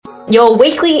your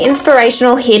weekly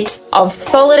inspirational hit of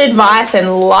solid advice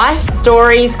and life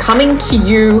stories coming to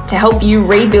you to help you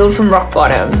rebuild from rock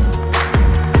bottom.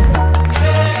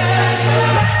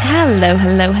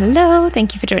 Hello.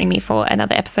 Thank you for joining me for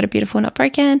another episode of Beautiful Not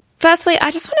Broken. Firstly, I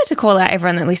just wanted to call out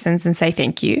everyone that listens and say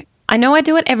thank you. I know I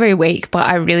do it every week, but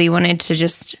I really wanted to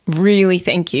just really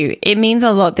thank you. It means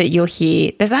a lot that you're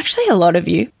here. There's actually a lot of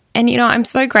you. And, I'm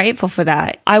so grateful for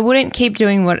that. I wouldn't keep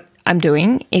doing what I'm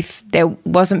doing if there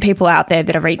wasn't people out there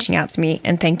that are reaching out to me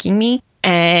and thanking me.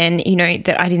 And,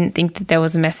 that I didn't think that there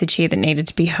was a message here that needed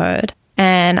to be heard.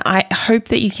 And I hope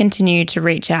that you continue to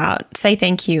reach out, say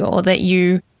thank you, or that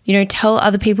you tell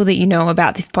other people that you know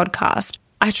about this podcast.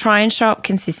 I try and show up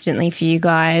consistently for you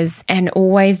guys and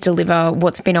always deliver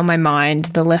what's been on my mind,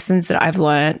 the lessons that I've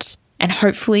learnt, and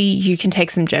hopefully you can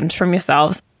take some gems from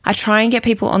yourselves. I try and get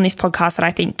people on this podcast that I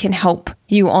think can help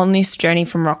you on this journey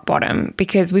from rock bottom,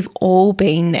 because we've all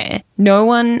been there. No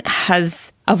one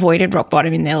has avoided rock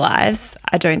bottom in their lives,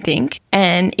 I don't think.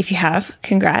 And if you have,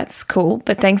 congrats, cool.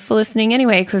 But thanks for listening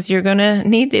anyway, because you're going to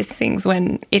need these things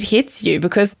when it hits you,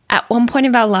 because at one point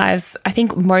of our lives, I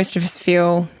think most of us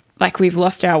feel like we've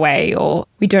lost our way, or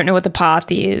we don't know what the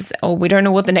path is, or we don't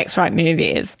know what the next right move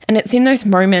is. And it's in those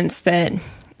moments that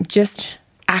just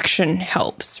action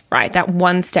helps, right? That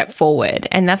one step forward.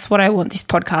 And that's what I want this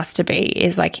podcast to be,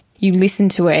 is like you listen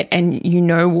to it and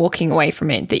walking away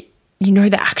from it that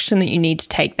the action that you need to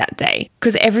take that day.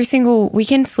 Because we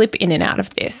can slip in and out of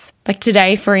this. Like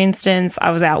today, for instance,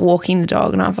 I was out walking the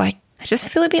dog and I was like, I just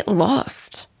feel a bit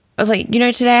lost. I was like,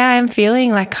 today I am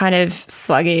feeling like kind of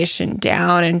sluggish and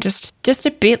down and just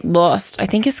a bit lost. I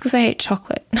think it's because I ate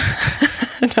chocolate.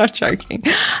 Not joking.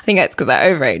 I think it's because I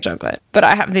overate chocolate. But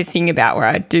I have this thing about where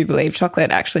I do believe chocolate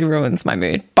actually ruins my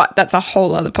mood. But that's a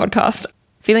whole other podcast.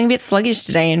 Feeling a bit sluggish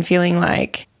today and feeling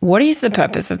like, what is the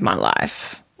purpose of my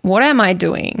life? What am I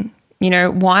doing?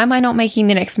 Why am I not making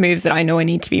the next moves that I know I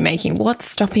need to be making? What's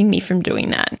stopping me from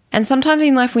doing that? And sometimes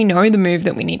in life, we know the move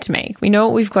that we need to make. We know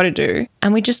what we've got to do,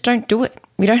 and we just don't do it.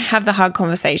 We don't have the hard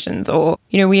conversations, or,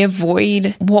 we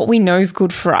avoid what we know is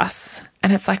good for us.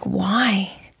 And it's like,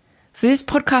 why? So this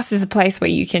podcast is a place where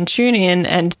you can tune in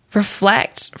and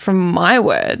reflect from my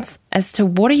words as to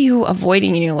what are you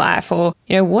avoiding in your life, or,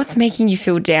 what's making you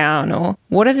feel down, or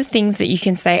what are the things that you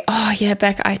can say, oh yeah,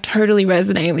 Beck, I totally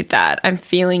resonate with that. I'm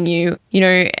feeling you,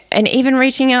 and even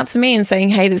reaching out to me and saying,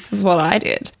 hey, this is what I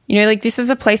did. This is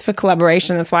a place for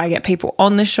collaboration. That's why I get people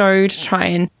on the show to try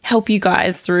and help you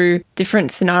guys through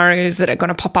different scenarios that are going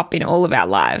to pop up in all of our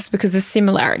lives, because there's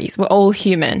similarities. We're all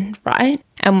human, right?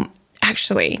 And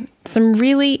actually,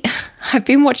 I've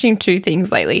been watching two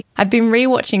things lately. I've been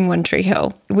rewatching One Tree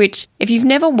Hill, which, if you've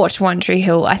never watched One Tree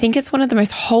Hill, I think it's one of the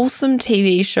most wholesome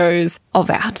TV shows of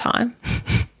our time.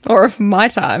 Or of my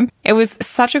time. It was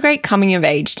such a great coming of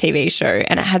age TV show,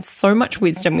 and it had so much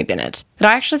wisdom within it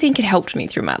that I actually think it helped me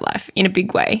through my life in a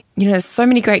big way. There's so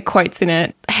many great quotes in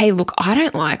it. Hey, look, I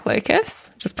don't like Lucas.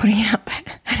 Just putting it out there.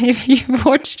 And if you've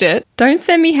watched it, don't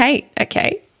send me hate,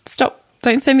 okay? Stop.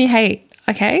 Don't send me hate,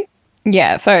 okay?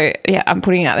 Yeah, so I'm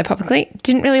putting it out there publicly.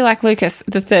 Didn't really like Lucas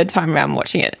the third time around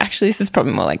watching it. Actually, this is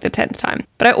probably more like the 10th time.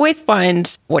 But I always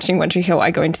find watching One Tree Hill,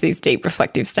 I go into these deep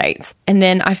reflective states. And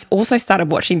then I've also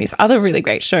started watching this other really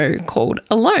great show called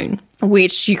Alone,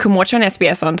 which you can watch on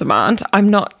SBS On Demand. I'm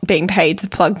not being paid to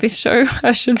plug this show,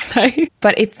 I should say.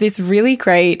 But it's this really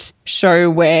great show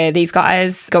where these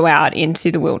guys go out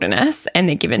into the wilderness and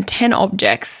they're given 10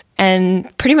 objects,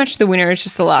 and pretty much the winner is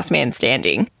just the last man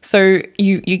standing. So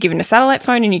you're given a satellite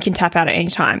phone and you can tap out at any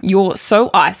time. You're so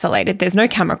isolated. There's no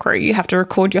camera crew. You have to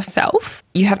record yourself.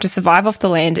 You have to survive off the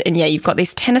land. And you've got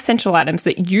these 10 essential items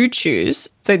that you choose.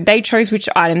 So they chose which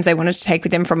items they wanted to take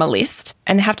with them from a list,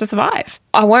 and they have to survive.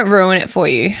 I won't ruin it for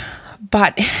you,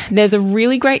 but there's a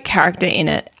really great character in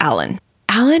it, Alan.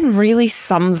 Alan really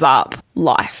sums up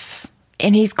life.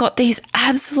 And he's got these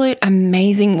absolute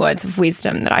amazing words of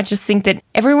wisdom that I just think that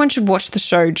everyone should watch the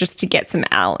show just to get some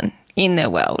Alan in their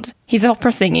world. His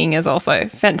opera singing is also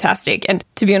fantastic. And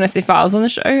to be honest, if I was on the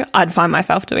show, I'd find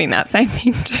myself doing that same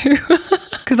thing too.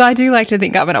 Because I do like to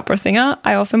think I'm an opera singer.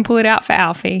 I often pull it out for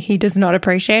Alfie. He does not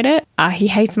appreciate it. He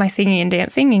hates my singing and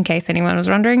dancing, in case anyone was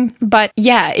wondering. But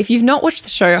yeah, if you've not watched the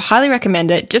show, highly recommend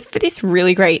it, just for this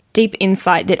really great deep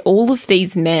insight that all of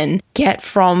these men get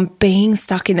from being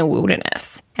stuck in the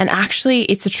wilderness. And actually,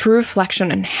 it's a true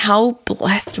reflection on how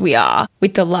blessed we are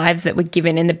with the lives that we're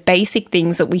given and the basic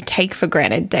things that we take for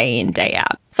granted day in, day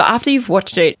out. So after you've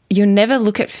watched it, you'll never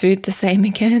look at food the same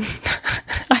again.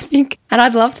 I think, and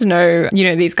I'd love to know,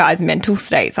 these guys' mental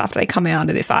states after they come out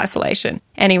of this isolation.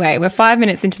 Anyway, we're 5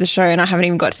 minutes into the show and I haven't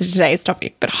even got to today's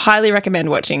topic, but highly recommend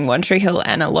watching One Tree Hill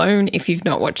and Alone if you've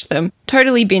not watched them.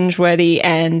 Totally binge-worthy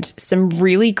and some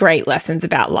really great lessons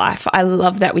about life. I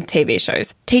love that with TV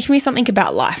shows. Teach me something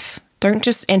about life. Don't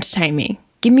just entertain me.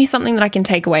 Give me something that I can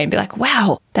take away and be like,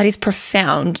 wow, that is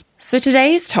profound. So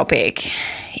today's topic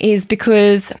is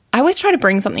because I always try to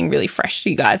bring something really fresh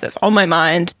to you guys that's on my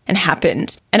mind and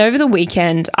happened. And over the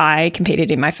weekend, I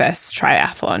competed in my first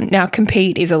triathlon. Now,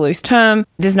 compete is a loose term.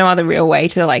 There's no other real way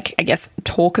to,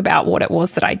 talk about what it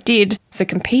was that I did. So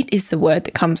compete is the word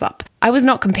that comes up. I was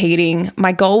not competing.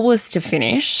 My goal was to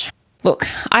finish. Look,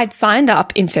 I'd signed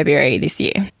up in February this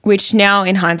year, which now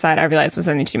in hindsight I realised was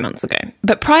only 2 months ago.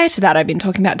 But prior to that, I'd been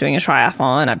talking about doing a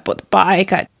triathlon. I bought the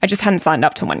bike. I just hadn't signed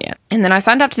up to one yet. And then I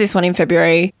signed up to this one in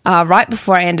February, right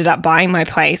before I ended up buying my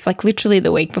place, like literally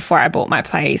the week before I bought my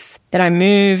place. Then I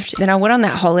moved, then I went on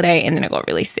that holiday and then I got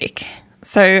really sick.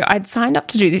 So I'd signed up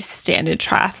to do this standard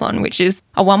triathlon, which is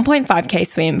a 1.5k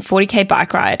swim, 40k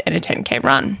bike ride and a 10k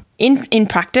run. In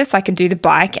practice, I could do the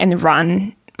bike and the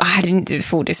run. I didn't do the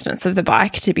full distance of the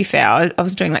bike, to be fair. I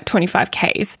was doing like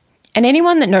 25Ks. And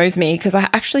anyone that knows me, because I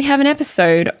actually have an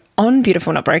episode on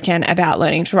Beautiful Not Broken about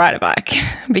learning to ride a bike,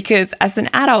 because as an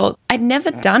adult, I'd never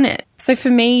done it. So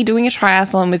for me, doing a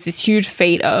triathlon was this huge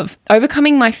feat of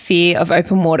overcoming my fear of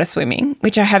open water swimming,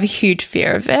 which I have a huge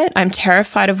fear of it. I'm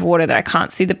terrified of water that I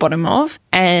can't see the bottom of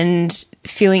and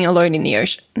feeling alone in the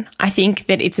ocean. I think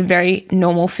that it's a very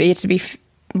normal fear to be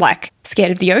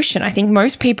scared of the ocean. I think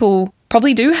most people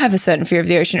probably do have a certain fear of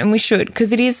the ocean, and we should,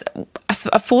 because it is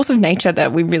a force of nature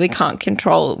that we really can't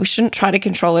control. We shouldn't try to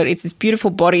control it. It's this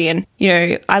beautiful body, and,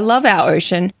 I love our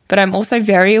ocean, but I'm also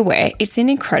very aware it's an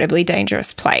incredibly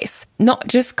dangerous place. Not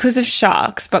just because of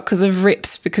sharks, but because of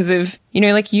rips, because of,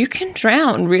 you can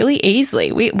drown really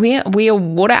easily. We are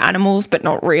water animals, but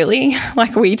not really.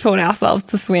 We taught ourselves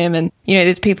to swim, and,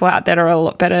 there's people out there that are a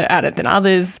lot better at it than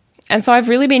others. And so I've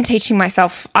really been teaching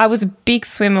myself. I was a big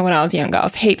swimmer when I was younger. I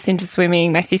was heaps into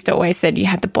swimming. My sister always said, you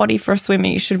had the body for a swimmer.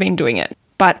 You should have been doing it.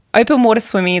 But open water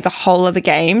swimming is a whole other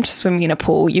game to swimming in a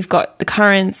pool. You've got the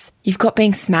currents, you've got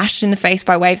being smashed in the face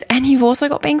by waves, and you've also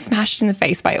got being smashed in the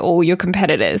face by all your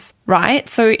competitors, right?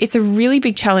 So it's a really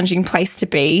big challenging place to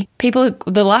be.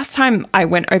 The last time I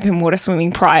went open water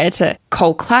swimming prior to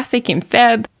Cold Classic in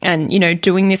Feb and,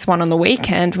 doing this one on the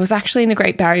weekend was actually in the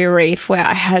Great Barrier Reef, where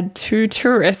I had 2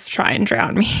 tourists try and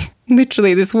drown me.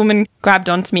 Literally, this woman grabbed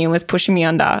onto me and was pushing me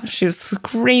under. She was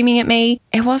screaming at me.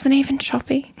 It wasn't even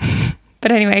choppy.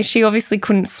 But anyway, she obviously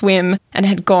couldn't swim and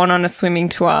had gone on a swimming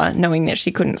tour knowing that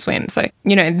she couldn't swim. So,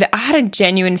 I had a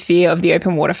genuine fear of the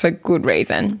open water for good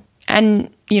reason.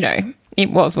 And, it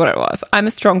was what it was. I'm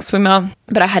a strong swimmer,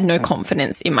 but I had no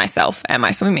confidence in myself and my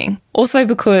swimming. Also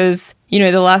because,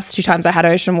 the last 2 times I had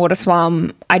ocean water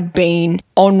swum, I'd been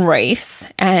on reefs,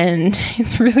 and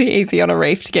it's really easy on a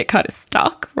reef to get kind of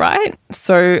stuck, right?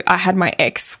 So I had my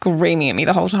ex screaming at me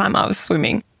the whole time I was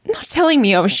swimming. Not telling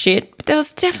me I was shit, but there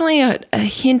was definitely a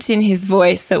hint in his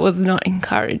voice that was not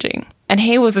encouraging. And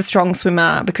he was a strong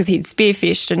swimmer because he'd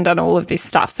spearfished and done all of this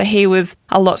stuff. So he was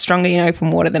a lot stronger in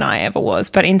open water than I ever was.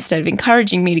 But instead of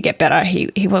encouraging me to get better,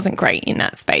 he wasn't great in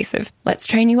that space of, let's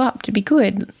train you up to be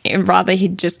good. Rather,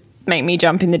 he'd just make me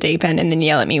jump in the deep end and then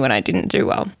yell at me when I didn't do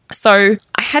well. So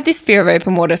I had this fear of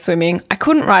open water swimming. I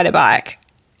couldn't ride a bike.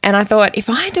 And I thought, if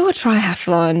I do a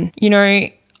triathlon,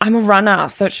 I'm a runner,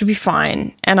 so it should be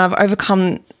fine. And I'll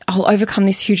overcome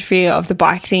this huge fear of the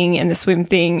bike thing and the swim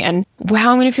thing. And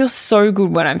wow, I'm going to feel so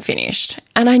good when I'm finished.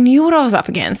 And I knew what I was up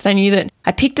against. I knew that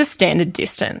I picked a standard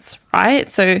distance, right?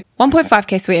 So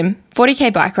 1.5k swim,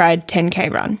 40k bike ride,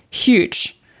 10k run.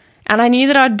 Huge. And I knew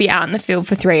that I'd be out in the field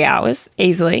for 3 hours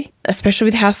easily, especially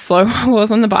with how slow I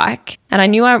was on the bike. And I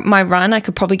knew my run, I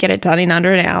could probably get it done in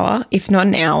under an hour, if not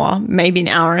an hour, maybe an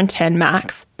hour and 10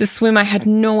 max. The swim, I had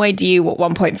no idea what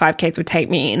 1.5Ks would take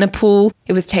me. In the pool,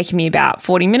 it was taking me about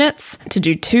 40 minutes to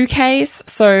do 2Ks.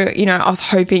 So, I was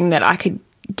hoping that I could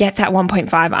get that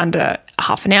 1.5 under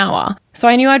half an hour. So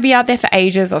I knew I'd be out there for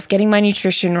ages. I was getting my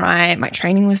nutrition right. My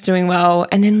training was doing well.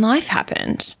 And then life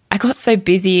happened. I got so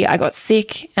busy. I got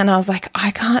sick and I was like,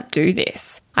 I can't do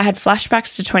this. I had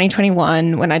flashbacks to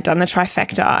 2021 when I'd done the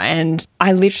trifecta and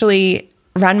I literally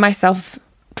ran myself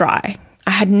dry.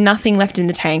 I had nothing left in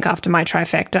the tank after my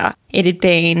trifecta.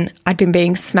 I'd been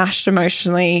being smashed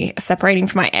emotionally, separating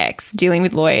from my ex, dealing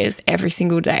with lawyers every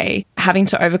single day, having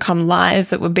to overcome lies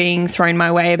that were being thrown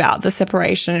my way about the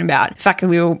separation, about the fact that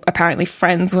we were apparently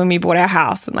friends when we bought our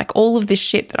house, and like all of this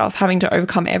shit that I was having to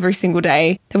overcome every single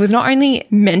day. It was not only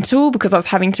mental because I was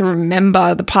having to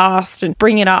remember the past and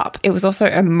bring it up, it was also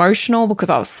emotional because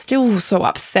I was still so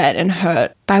upset and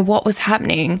hurt by what was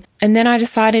happening. And then I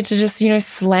decided to just,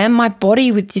 slam my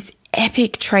body with this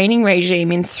epic training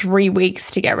regime in 3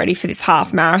 weeks to get ready for this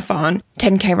half marathon,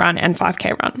 10K run and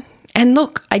 5K run. And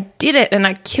look, I did it and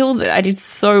I killed it. I did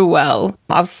so well.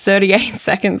 I was 38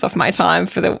 seconds off my time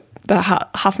for the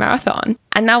half marathon.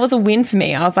 And that was a win for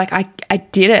me. I was like, I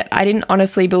did it. I didn't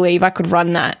honestly believe I could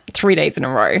run that 3 days in a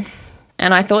row.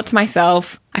 And I thought to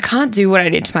myself, I can't do what I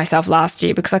did to myself last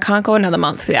year because I can't go another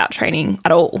month without training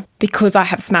at all because I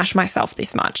have smashed myself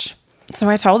this much. So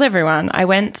I told everyone. I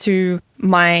went to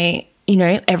my,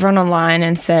 everyone online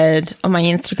and said on my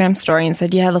Instagram story and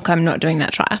said, yeah, look, I'm not doing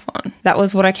that triathlon. That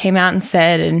was what I came out and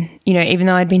said. And, even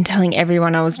though I'd been telling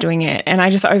everyone I was doing it, and I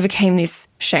just overcame this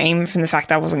shame from the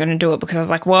fact I wasn't going to do it because I was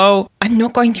like, whoa, I'm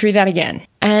not going through that again.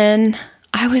 And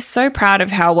I was so proud of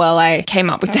how well I came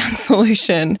up with that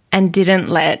solution and didn't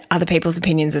let other people's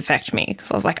opinions affect me.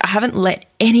 Because I was like, I haven't let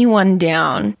anyone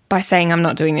down by saying I'm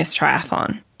not doing this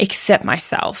triathlon except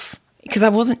myself. Because I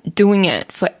wasn't doing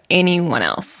it for anyone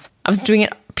else. I was doing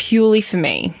it purely for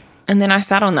me. And then I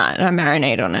sat on that and I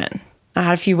marinated on it. I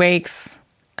had a few weeks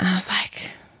and I was like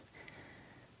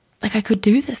I could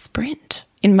do the sprint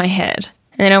in my head.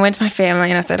 And then I went to my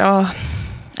family and I said,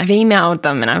 I've emailed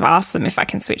them and I've asked them if I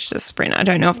can switch to the sprint. I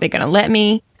don't know if they're going to let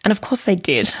me. And of course they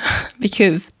did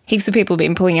because heaps of people have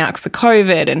been pulling out because of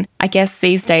COVID. And I guess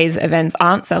these days events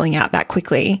aren't selling out that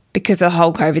quickly because of the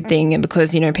whole COVID thing and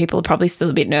because, people are probably still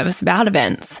a bit nervous about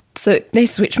events. So they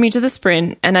switched me to the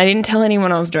sprint and I didn't tell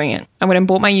anyone I was doing it. I went and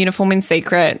bought my uniform in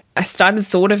secret. I started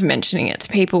sort of mentioning it to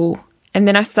people and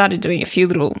then I started doing a few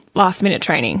little last minute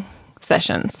training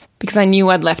sessions because I knew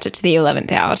I'd left it to the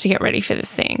 11th hour to get ready for this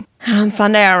thing. And on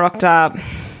Sunday I rocked up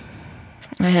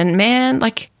and man,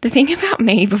 the thing about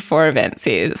me before events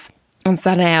is on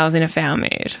Saturday I was in a foul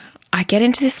mood. I get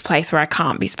into this place where I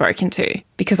can't be spoken to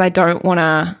because I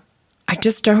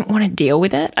just don't want to deal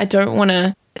with it. I don't want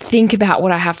to think about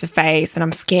what I have to face and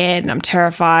I'm scared and I'm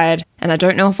terrified and I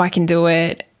don't know if I can do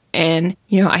it. And,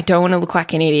 I don't want to look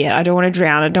like an idiot. I don't want to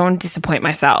drown. I don't want to disappoint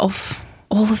myself.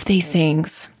 All of these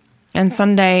things. And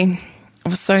Sunday, I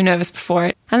was so nervous before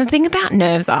it. And the thing about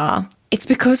nerves it's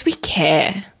because we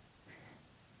care.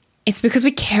 It's because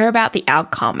we care about the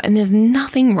outcome and there's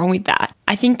nothing wrong with that.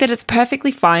 I think that it's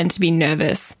perfectly fine to be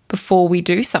nervous before we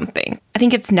do something. I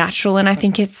think it's natural and I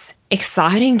think it's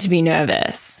exciting to be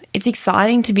nervous. It's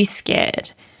exciting to be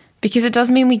scared because it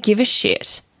does mean we give a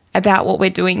shit about what we're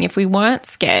doing. If we weren't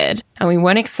scared and we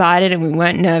weren't excited and we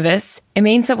weren't nervous, it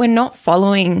means that we're not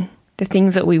following the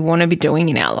things that we want to be doing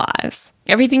in our lives.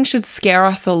 Everything should scare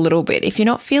us a little bit. If you're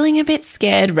not feeling a bit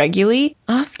scared regularly,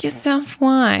 ask yourself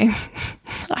why.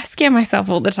 I scare myself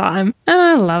all the time and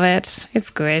I love it. It's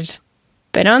good.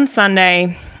 But on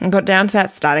Sunday, I got down to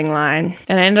that starting line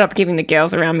and I ended up giving the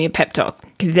girls around me a pep talk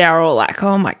because they were all like,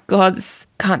 oh my God,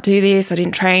 can't do this. I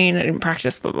didn't train. I didn't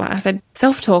practice, blah, blah. I said,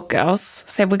 self-talk, girls. I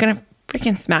said, we're going to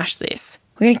freaking smash this.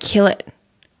 We're going to kill it.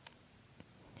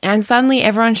 And suddenly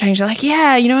everyone changed. They're like,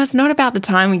 yeah, it's not about the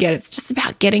time we get. It's just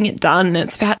about getting it done.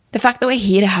 It's about the fact that we're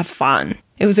here to have fun.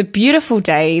 It was a beautiful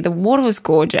day. The water was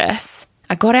gorgeous.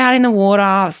 I got out in the water.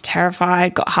 I was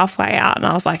terrified, got halfway out and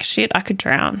I was like, shit, I could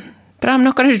drown. But I'm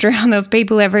not going to drown. There was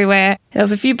people everywhere. There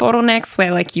was a few bottlenecks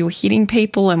where you were hitting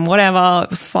people and whatever. It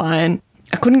was fine.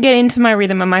 I couldn't get into my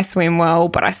rhythm and my swim well,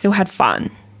 but I still had fun.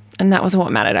 And that was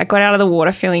what mattered. I got out of the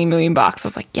water feeling $1,000,000. I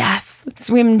was like, yes,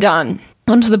 swim done.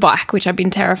 Onto the bike, which I've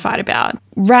been terrified about.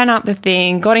 Ran up the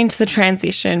thing, got into the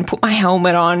transition, put my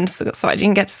helmet on so I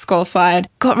didn't get disqualified.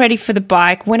 Got ready for the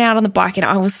bike, went out on the bike and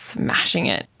I was smashing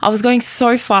it. I was going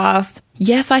so fast.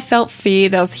 Yes, I felt fear.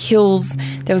 There was hills,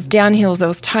 there was downhills, there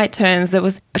was tight turns, there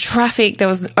was traffic, there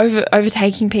was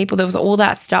overtaking people, there was all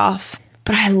that stuff.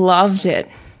 But I loved it.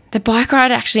 The bike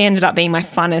ride actually ended up being my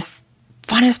funnest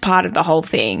part of the whole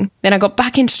thing. Then I got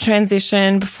back into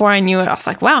transition. Before I knew it, I was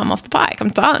like, wow, I'm off the bike. I'm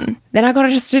done. Then I got to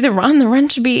just do the run. The run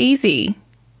should be easy.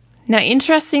 Now,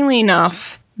 interestingly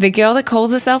enough, the girl that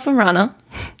calls herself a runner,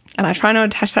 and I try not to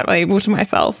attach that label to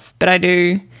myself, but I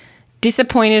do,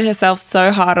 disappointed herself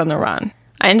so hard on the run.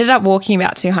 I ended up walking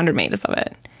about 200 meters of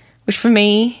it, which for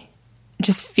me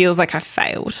just feels like I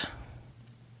failed.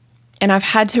 And I've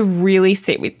had to really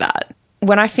sit with that.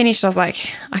 When I finished, I was like,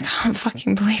 I can't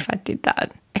fucking believe I did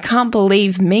that. I can't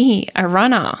believe me, a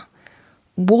runner,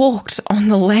 walked on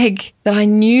the leg that I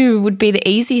knew would be the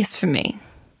easiest for me.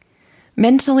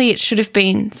 Mentally, it should have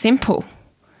been simple.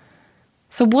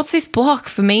 So what's this block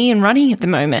for me in running at the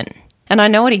moment? And I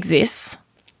know it exists.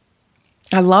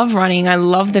 I love running. I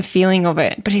love the feeling of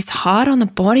it, but it's hard on the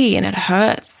body and it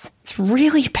hurts. It's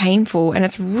really painful, and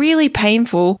it's really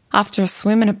painful after a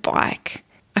swim and a bike.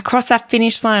 I crossed that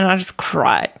finish line and I just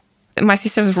cried. My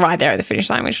sister was right there at the finish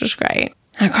line, which was great.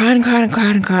 I cried and cried and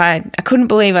cried and cried. I couldn't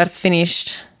believe I was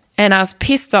finished. And I was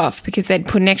pissed off because they'd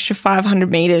put an extra 500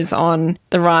 meters on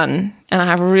the run, and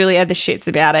I really had the shits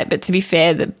about it. But to be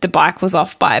fair, the bike was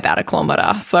off by about 1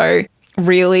 kilometre. So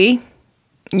really,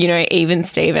 even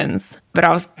Stevens. But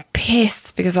I was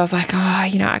pissed because I was like,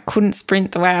 I couldn't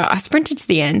sprint the way I sprinted to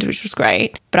the end, which was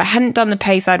great. But I hadn't done the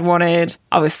pace I'd wanted.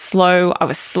 I was slow. I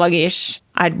was sluggish.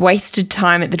 I'd wasted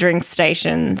time at the drink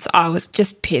stations. I was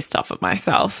just pissed off at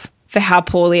myself for how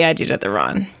poorly I did at the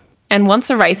run. And once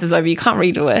the race is over, you can't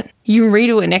redo it. You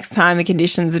redo it next time, the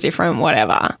conditions are different,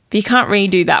 whatever. But you can't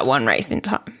redo that one race in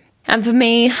time. And for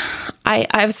me,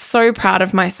 I was so proud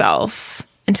of myself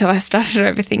until I started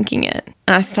overthinking it.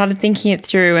 And I started thinking it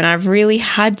through, and I've really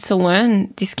had to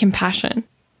learn this compassion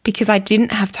because I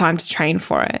didn't have time to train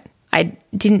for it. I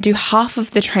didn't do half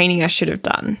of the training I should have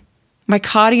done. My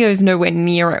cardio is nowhere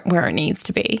near it where it needs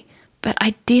to be. But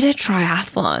I did a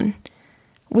triathlon,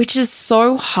 which is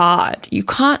so hard. You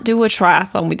can't do a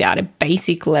triathlon without a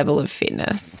basic level of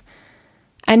fitness,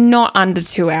 and not under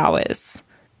 2 hours.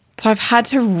 So I've had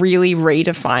to really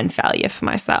redefine failure for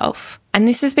myself. And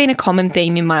this has been a common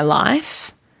theme in my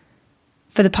life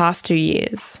for the past 2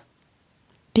 years.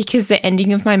 Because the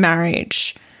ending of my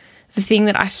marriage, the thing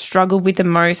that I struggled with the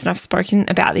most, and I've spoken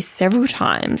about this several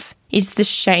times, is the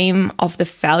shame of the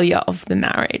failure of the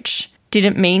marriage. Did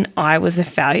it mean I was a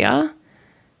failure?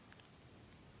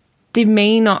 Did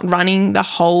me not running the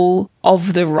whole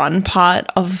of the run part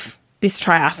of this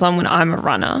triathlon when I'm a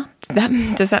runner,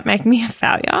 does that make me a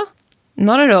failure?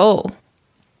 Not at all.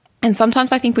 And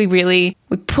sometimes I think we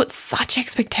put such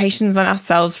expectations on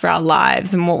ourselves for our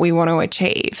lives and what we want to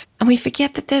achieve. And we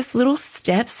forget that there's little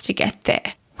steps to get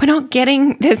there.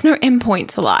 There's no end point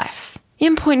to life. The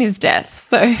end point is death.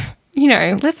 So,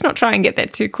 let's not try and get there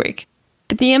too quick.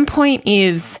 But the end point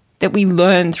is that we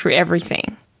learn through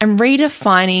everything. And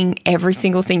redefining every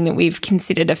single thing that we've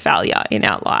considered a failure in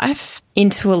our life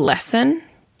into a lesson.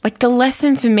 Like the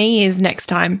lesson for me is next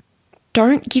time,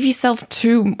 don't give yourself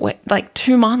 2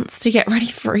 months to get ready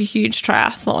for a huge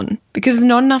triathlon because there's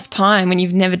not enough time when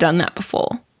you've never done that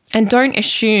before. And don't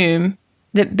assume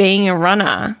that being a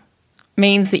runner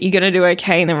means that you're going to do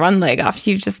okay in the run leg after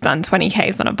you've just done 20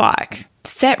 Ks on a bike.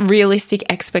 Set realistic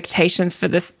expectations for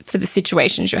the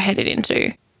situations you're headed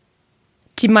into.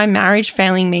 Did my marriage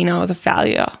failing mean I was a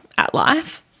failure at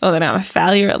life, or that I'm a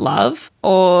failure at love,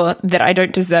 or that I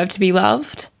don't deserve to be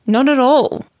loved? Not at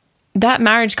all. That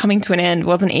marriage coming to an end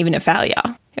wasn't even a failure.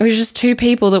 It was just 2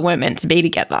 people that weren't meant to be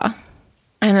together.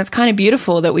 And it's kind of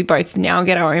beautiful that we both now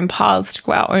get our own paths to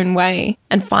go our own way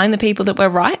and find the people that we're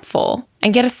right for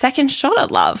and get a second shot at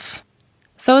love.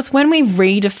 So it's when we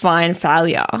redefine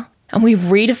failure and we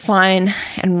redefine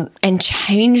and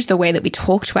change the way that we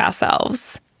talk to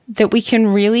ourselves that we can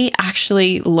really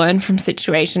actually learn from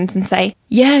situations and say,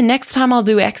 yeah, next time I'll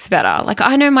do X better. Like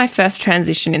I know my first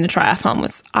transition in the triathlon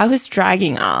was I was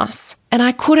dragging ass and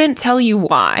I couldn't tell you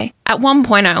why. At one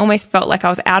point, I almost felt like I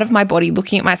was out of my body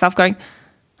looking at myself going,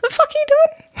 what the fuck are you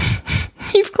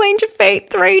doing? You've cleaned your feet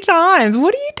 3 times.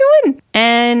 What are you doing?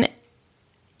 And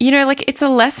it's a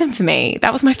lesson for me.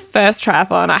 That was my first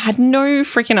triathlon. I had no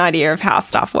freaking idea of how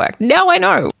stuff worked. Now I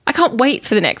know. I can't wait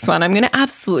for the next one. I'm going to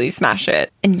absolutely smash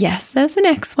it. And yes, there's the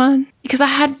next one because I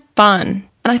had fun.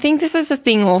 And I think this is the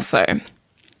thing also.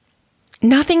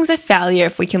 Nothing's a failure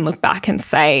if we can look back and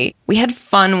say we had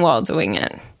fun while doing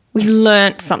it. We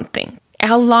learnt something.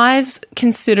 Our lives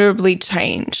considerably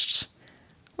changed.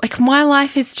 Like my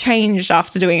life has changed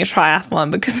after doing a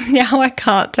triathlon because now I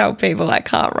can't tell people I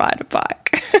can't ride a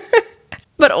bike.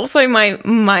 But also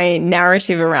my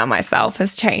narrative around myself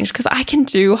has changed because I can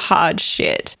do hard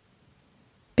shit.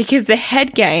 Because the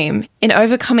head game in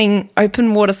overcoming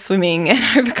open water swimming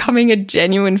and overcoming a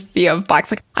genuine fear of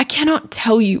bikes, like I cannot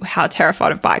tell you how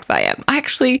terrified of bikes I am. I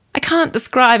can't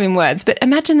describe in words, but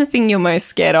imagine the thing you're most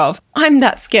scared of. I'm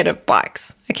that scared of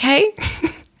bikes, okay?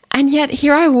 And yet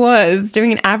here I was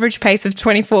doing an average pace of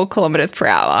 24 kilometers per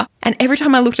hour. And every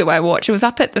time I looked at my watch, it was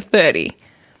up at the 30.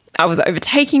 I was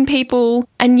overtaking people.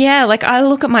 And yeah, like I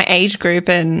look at my age group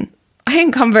and I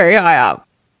didn't come very high up.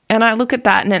 And I look at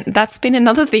that and that's been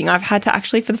another thing I've had to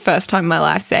actually for the first time in my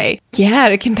life say, yeah,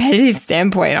 at a competitive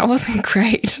standpoint, I wasn't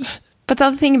great. But the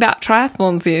other thing about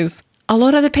triathlons is a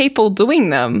lot of the people doing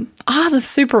them are the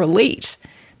super elite.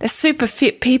 They're super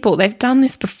fit people. They've done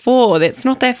this before. It's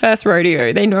not their first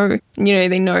rodeo. They know,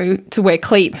 they know to wear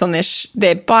cleats on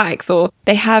their bikes, or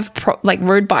they have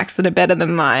road bikes that are better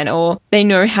than mine, or they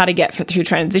know how to get through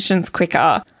transitions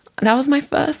quicker. That was my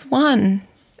first one.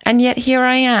 And yet here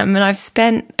I am, and I've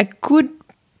spent a good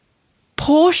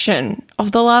portion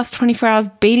of the last 24 hours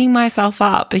beating myself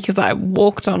up because I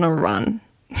walked on a run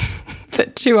for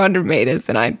 200 meters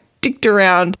and I dicked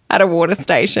around at a water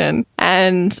station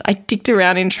and I dicked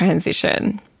around in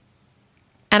transition.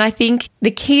 And I think the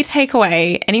key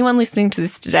takeaway, anyone listening to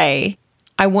this today,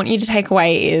 I want you to take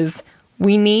away is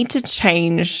we need to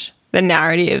change the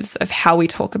narratives of how we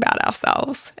talk about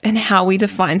ourselves and how we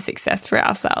define success for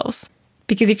ourselves.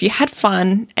 Because if you had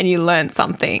fun and you learned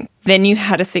something, then you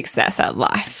had a success at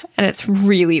life. And it's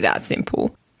really that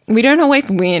simple. We don't always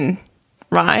win,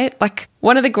 right? Like,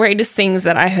 one of the greatest things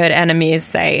that I heard Anna Mears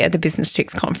say at the Business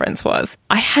Chicks conference was,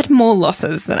 I had more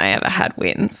losses than I ever had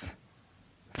wins.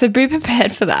 So be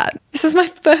prepared for that. This is my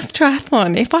first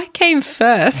triathlon. If I came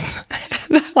first,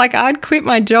 I'd quit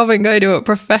my job and go do it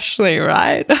professionally,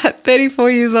 right? At 34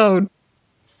 years old.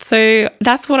 So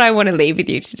that's what I want to leave with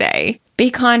you today. Be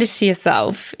kinder to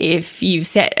yourself if you've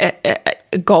set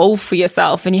a goal for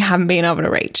yourself and you haven't been able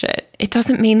to reach it. It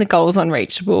doesn't mean the goal's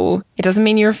unreachable. It doesn't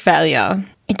mean you're a failure.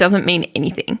 It doesn't mean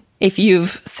anything if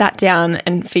you've sat down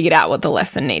and figured out what the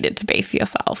lesson needed to be for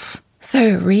yourself.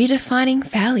 So redefining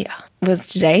failure was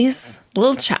today's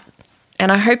little chat.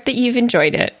 And I hope that you've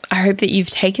enjoyed it. I hope that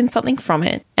you've taken something from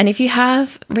it. And if you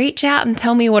have, reach out and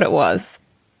tell me what it was.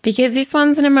 Because this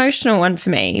one's an emotional one for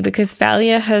me, because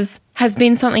failure has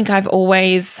been something I've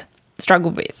always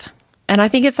struggled with. And I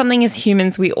think it's something as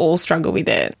humans we all struggle with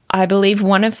it. I believe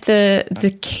one of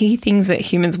the key things that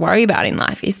humans worry about in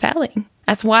life is failing.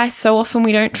 That's why so often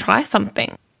we don't try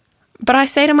something. But I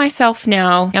say to myself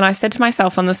now, and I said to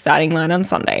myself on the starting line on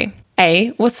Sunday,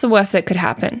 what's the worst that could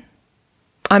happen?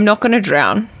 I'm not going to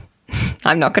drown.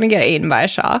 I'm not going to get eaten by a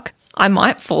shark. I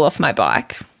might fall off my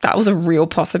bike. That was a real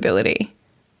possibility.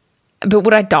 But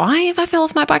would I die if I fell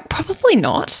off my bike? Probably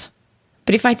not.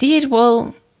 But if I did,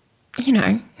 well,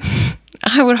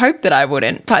 I would hope that I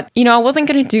wouldn't. But, I wasn't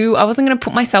going to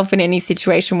put myself in any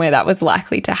situation where that was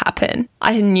likely to happen.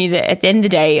 I knew that at the end of the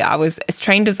day, I was as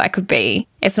trained as I could be.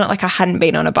 It's not like I hadn't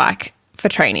been on a bike for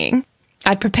training.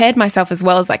 I'd prepared myself as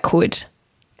well as I could.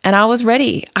 And I was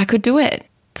ready. I could do it.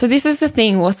 So this is the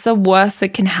thing. What's the worst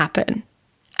that can happen?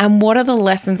 And what are the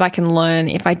lessons I can learn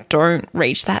if I don't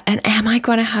reach that? And am I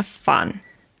going to have fun?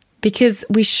 Because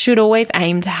we should always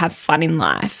aim to have fun in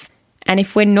life. And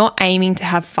if we're not aiming to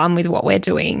have fun with what we're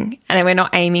doing, and we're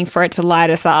not aiming for it to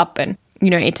light us up and,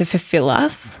 it to fulfill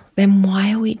us, then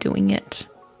why are we doing it?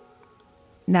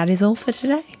 That is all for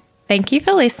today. Thank you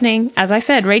for listening. As I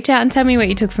said, reach out and tell me what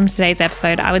you took from today's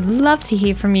episode. I would love to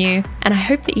hear from you. And I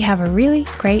hope that you have a really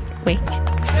great week.